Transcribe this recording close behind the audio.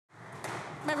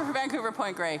for Vancouver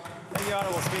Point Grey. Thank you,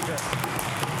 Honourable Speaker.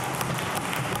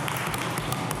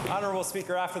 Honourable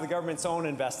Speaker, after the government's own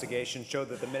investigation showed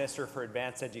that the Minister for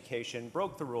Advanced Education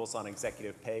broke the rules on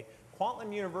executive pay,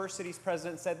 Kwantlen University's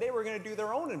president said they were going to do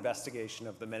their own investigation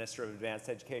of the Minister of Advanced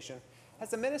Education.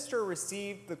 Has the minister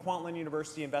received the Kwantlen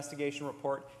University investigation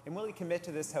report, and will he commit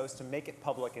to this House to make it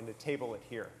public and to table it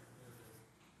here?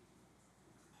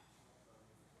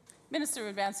 Minister of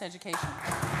Advanced Education.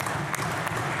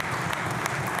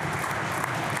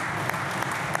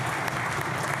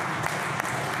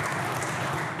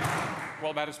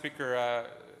 Well, Madam Speaker,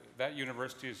 that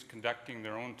university is conducting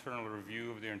their own internal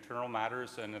review of their internal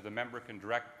matters, and the member can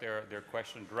direct their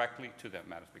question directly to them,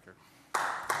 Madam Speaker.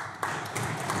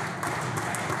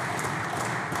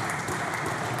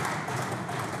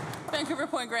 Vancouver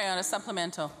Point Grey on a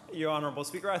supplemental. Your Honourable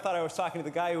Speaker, I thought I was talking to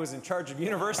the guy who was in charge of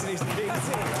universities in BC.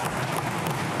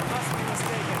 I must be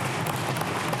mistaken.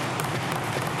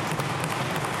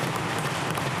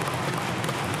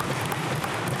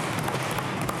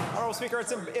 Honourable Speaker,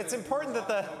 it's important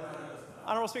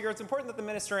that the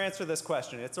minister answer this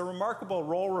question. It's a remarkable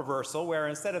role reversal where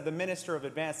instead of the Minister of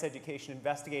Advanced Education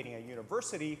investigating a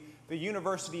university, the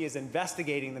university is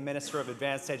investigating the Minister of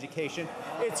Advanced Education.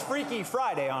 It's Freaky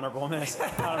Friday, Honourable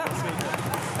Speaker.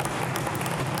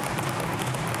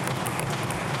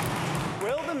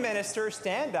 Will the minister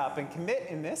stand up and commit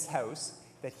in this House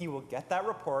that he will get that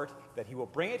report, that he will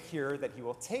bring it here, that he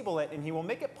will table it, and he will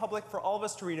make it public for all of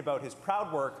us to read about his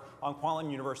proud work on Kwantlen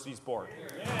University's board?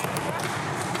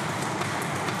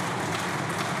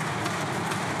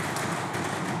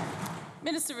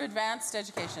 Minister of Advanced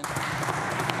Education.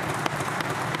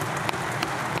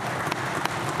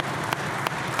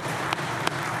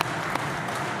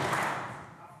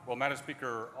 Well, Madam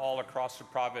Speaker, all across the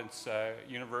province,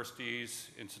 universities,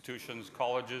 institutions,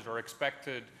 colleges are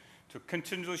expected to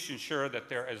continuously ensure that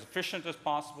they're as efficient as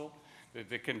possible, that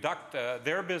they conduct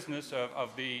their business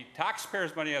of the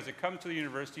taxpayers' money as it comes to the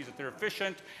universities, that they're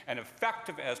efficient and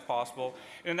effective as possible.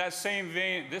 In that same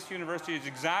vein, this university is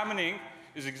examining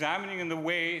in the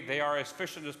way they are as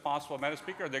efficient as possible. Madam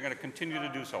Speaker, they're going to continue to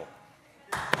do so.